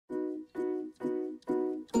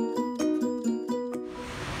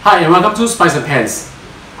Hi and welcome to Spice and Pans.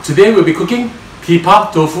 Today we'll be cooking Pipa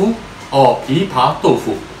Tofu or Pipa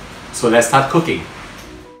Tofu. So let's start cooking.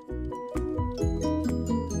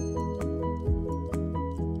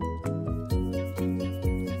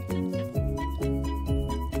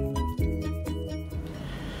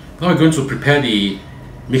 Now we're going to prepare the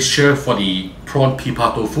mixture for the prawn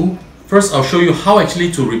Pipa Tofu. First, I'll show you how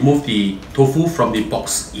actually to remove the tofu from the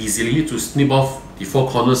box easily, to snip off the four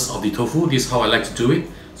corners of the tofu. This is how I like to do it,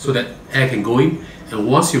 so that air can go in, and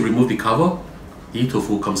once you remove the cover, the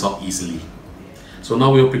tofu comes out easily. So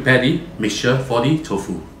now we'll prepare the mixture for the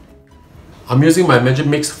tofu. I'm using my Magic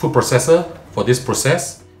Mix food processor for this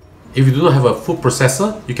process. If you do not have a food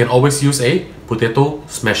processor, you can always use a potato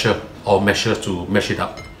smasher or masher to mash it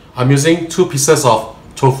up. I'm using 2 pieces of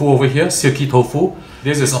tofu over here, silky tofu.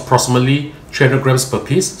 This is approximately 300 grams per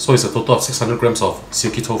piece, so it's a total of 600 grams of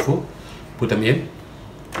silky tofu. Put them in.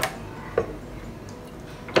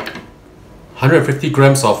 150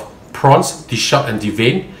 grams of prawns, deshelved and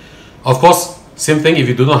deveined. Of course, same thing, if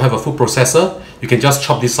you do not have a food processor, you can just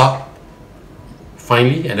chop this up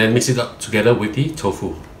finely and then mix it up together with the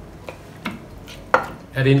tofu.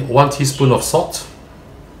 Add in 1 teaspoon of salt,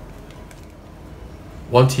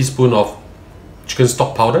 1 teaspoon of chicken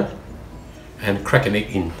stock powder, and crack an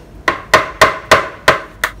egg in.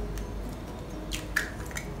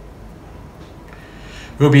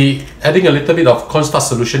 We'll be adding a little bit of cornstarch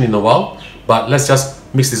solution in a while, but let's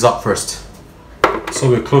just mix this up first. So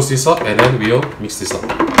we'll close this up and then we'll mix this up.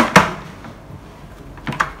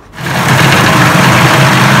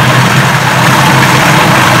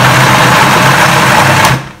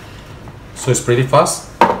 So it's pretty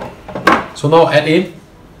fast. So now add in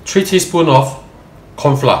 3 teaspoons of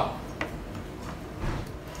corn flour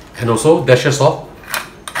and also dashes of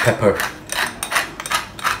pepper,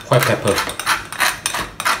 white pepper.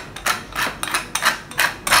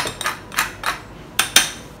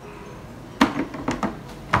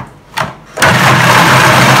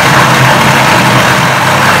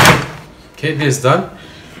 Okay, this is done.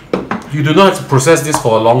 You do not have to process this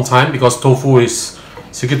for a long time because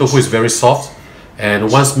silky tofu is very soft,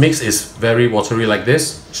 and once mixed is very watery like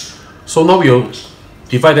this. So now we'll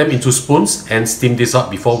divide them into spoons and steam this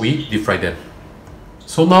up before we deep fry them.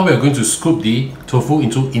 So now we are going to scoop the tofu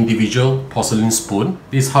into individual porcelain spoon.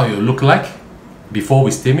 This is how it will look like before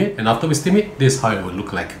we steam it, and after we steam it, this is how it will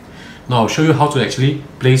look like. Now I'll show you how to actually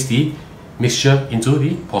place the mixture into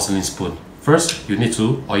the porcelain spoon. First, you need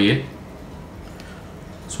to oil it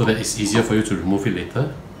so that it's easier for you to remove it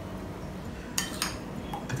later.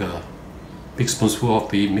 Take a big spoonful of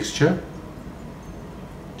the mixture,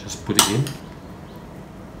 just put it in.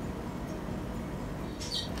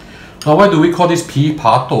 Now, why do we call this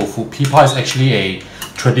Pipa Tofu? Pipa is actually a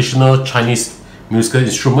traditional Chinese musical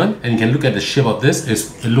instrument, and you can look at the shape of this,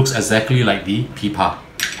 it looks exactly like the pipa,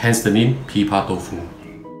 hence the name Pipa Tofu.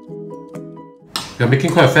 We are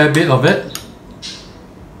making quite a fair bit of it.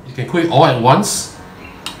 You can cook it all at once,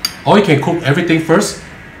 or you can cook everything first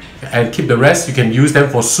and keep the rest. You can use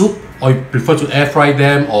them for soup, or you prefer to air fry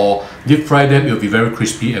them or deep fry them. It will be very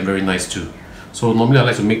crispy and very nice too. So normally I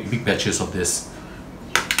like to make big batches of this.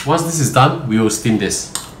 Once this is done, we will steam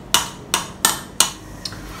this.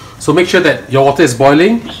 So make sure that your water is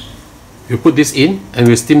boiling. You put this in and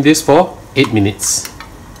we'll steam this for 8 minutes.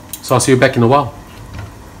 So I'll see you back in a while.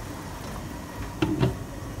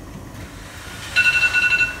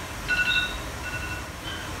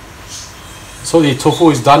 So the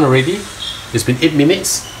tofu is done already. It's been 8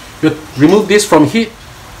 minutes. We'll remove this from heat,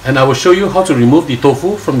 and I will show you how to remove the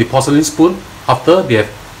tofu from the porcelain spoon after they have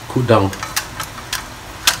cooled down.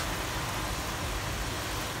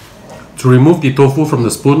 To remove the tofu from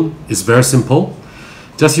the spoon is very simple.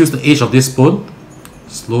 Just use the edge of this spoon.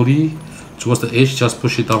 Slowly towards the edge, just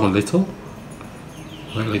push it down a little.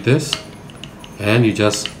 Right, like this. And you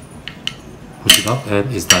just push it up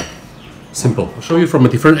and it's done. Simple. I'll show you from a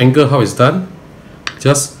different angle how it's done.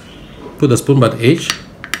 Just put the spoon by the edge.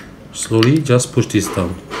 Slowly just push this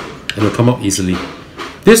down and it will come out easily.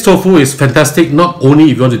 This tofu is fantastic not only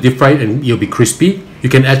if you want to deep fry it and it'll be crispy. You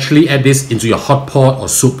can actually add this into your hot pot or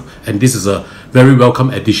soup, and this is a very welcome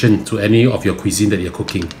addition to any of your cuisine that you're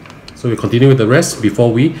cooking. So we continue with the rest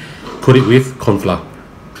before we coat it with corn flour.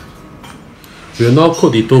 We will now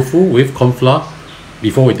coat the tofu with corn flour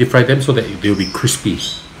before we deep fry them so that they will be crispy.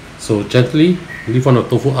 So gently lift one of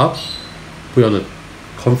the tofu up, put it on the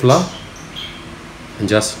corn flour, and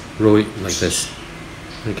just roll it like this.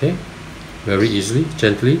 Okay, very easily,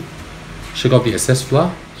 gently shake off the excess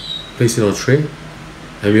flour, place it on a tray,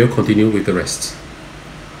 and we'll continue with the rest.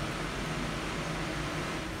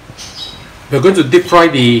 We're going to deep fry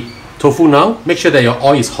the tofu now. Make sure that your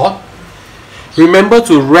oil is hot. Remember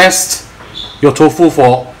to rest your tofu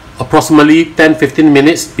for approximately 10-15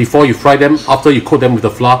 minutes before you fry them, after you coat them with the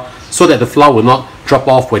flour, so that the flour will not drop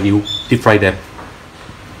off when you deep fry them.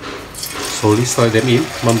 Slowly slide them in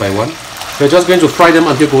one by one. We're just going to fry them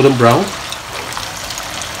until golden brown.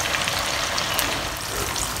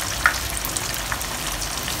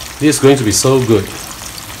 This is going to be so good.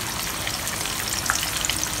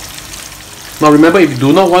 Now remember, if you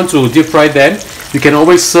do not want to deep fry them, you can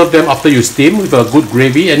always serve them after you steam with a good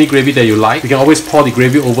gravy, any gravy that you like. You can always pour the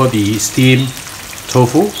gravy over the steamed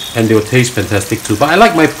tofu and they will taste fantastic too. But I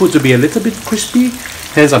like my food to be a little bit crispy,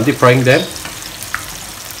 hence I'm deep frying them.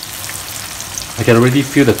 I can already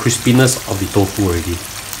feel the crispiness of the tofu already.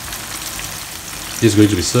 This is going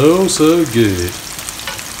to be so good.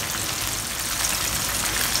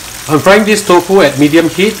 I'm frying this tofu at medium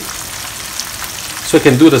heat, so you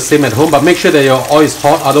can do the same at home, but make sure that your oil is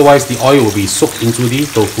hot, otherwise the oil will be soaked into the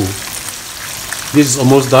tofu. This is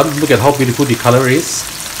almost done. Look at how beautiful the color is.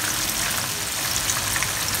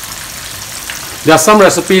 There are some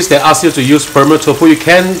recipes that ask you to use firmer tofu. You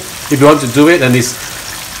can if you want to do it, and it's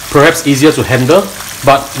perhaps easier to handle,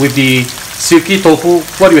 but with the silky tofu,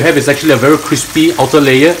 what you have is actually a very crispy outer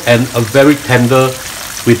layer and a very tender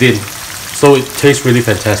within. So it tastes really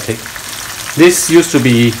fantastic. This used to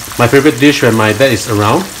be my favorite dish when my dad is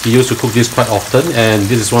around. He used to cook this quite often, and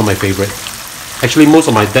this is one of my favorite. Actually, most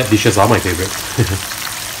of my dad dishes are my favorite.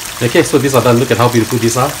 Okay, so these are done. Look at how beautiful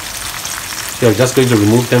these are. We are just going to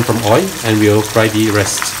remove them from oil and we'll fry the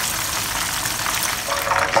rest.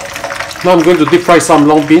 Now I'm going to deep fry some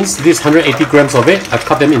long beans. This 180 grams of it. I've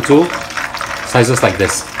cut them into sizes like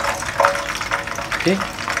this. Okay,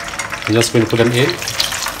 I'm just going to put them in.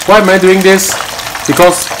 Why am I doing this?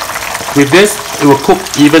 Because with this, it will cook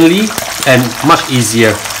evenly and much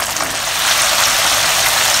easier.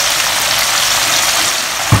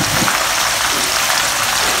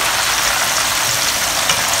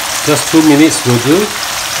 Just 2 minutes will do.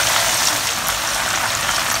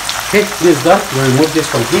 Okay, this is done. We'll remove this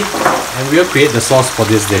from heat and we'll create the sauce for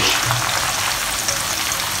this dish.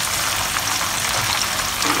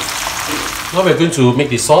 Now we're going to make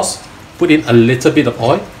the sauce. Put in a little bit of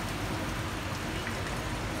oil.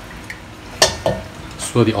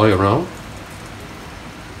 Swirl the oil around.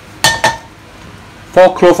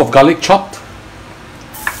 4 cloves of garlic chopped.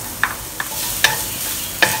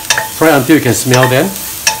 Fry until you can smell them.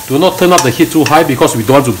 Do not turn up the heat too high because we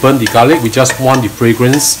don't want to burn the garlic. We just want the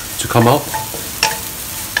fragrance to come out.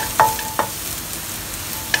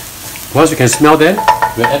 Once you can smell them,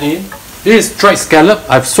 we'll add in. This is dried scallop.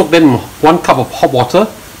 I've soaked them in 1 cup of hot water.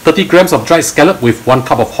 30 grams of dried scallop with 1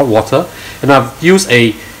 cup of hot water, and I've used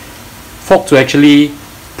a fork to actually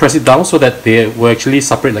press it down so that they will actually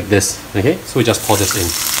separate like this. Okay, so we just pour this in.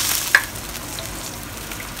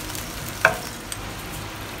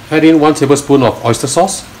 Add in 1 tablespoon of oyster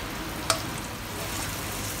sauce.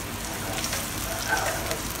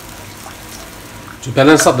 To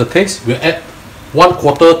balance up the taste, we'll add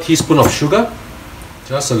 1/4 teaspoon of sugar.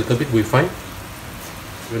 Just a little bit will be fine.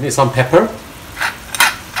 We'll need some pepper.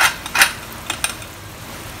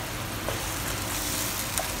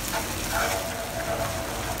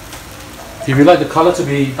 If you like the color to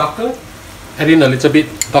be darker, add in a little bit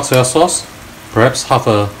dark soy sauce, perhaps half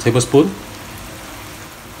a tablespoon.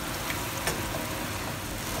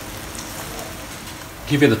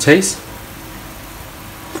 Give it a taste.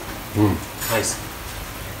 Nice.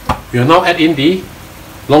 We will now add in the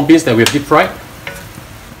long beans that we have deep fried.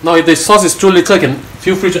 Now if the sauce is too little, you can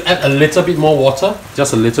feel free to add a little bit more water,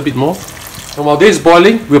 just a little bit more. And while this is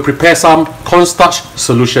boiling, we'll prepare some cornstarch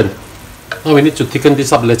solution. Now we need to thicken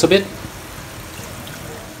this up a little bit.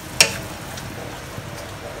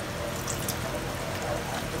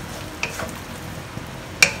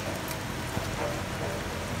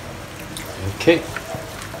 Okay,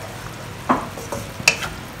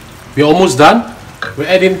 we're almost done. We're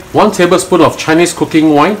adding 1 tablespoon of Chinese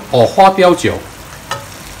cooking wine or Hua Diao Jiu.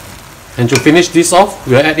 And to finish this off,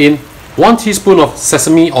 we'll add in 1 teaspoon of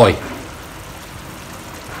sesame oil.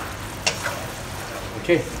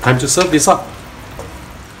 Okay, time to serve this up.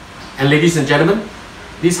 And ladies and gentlemen,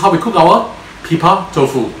 this is how we cook our Pipa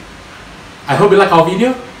Tofu. I hope you like our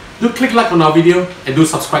video. Do click like on our video and do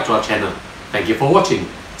subscribe to our channel. Thank you for watching.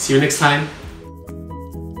 See you next time.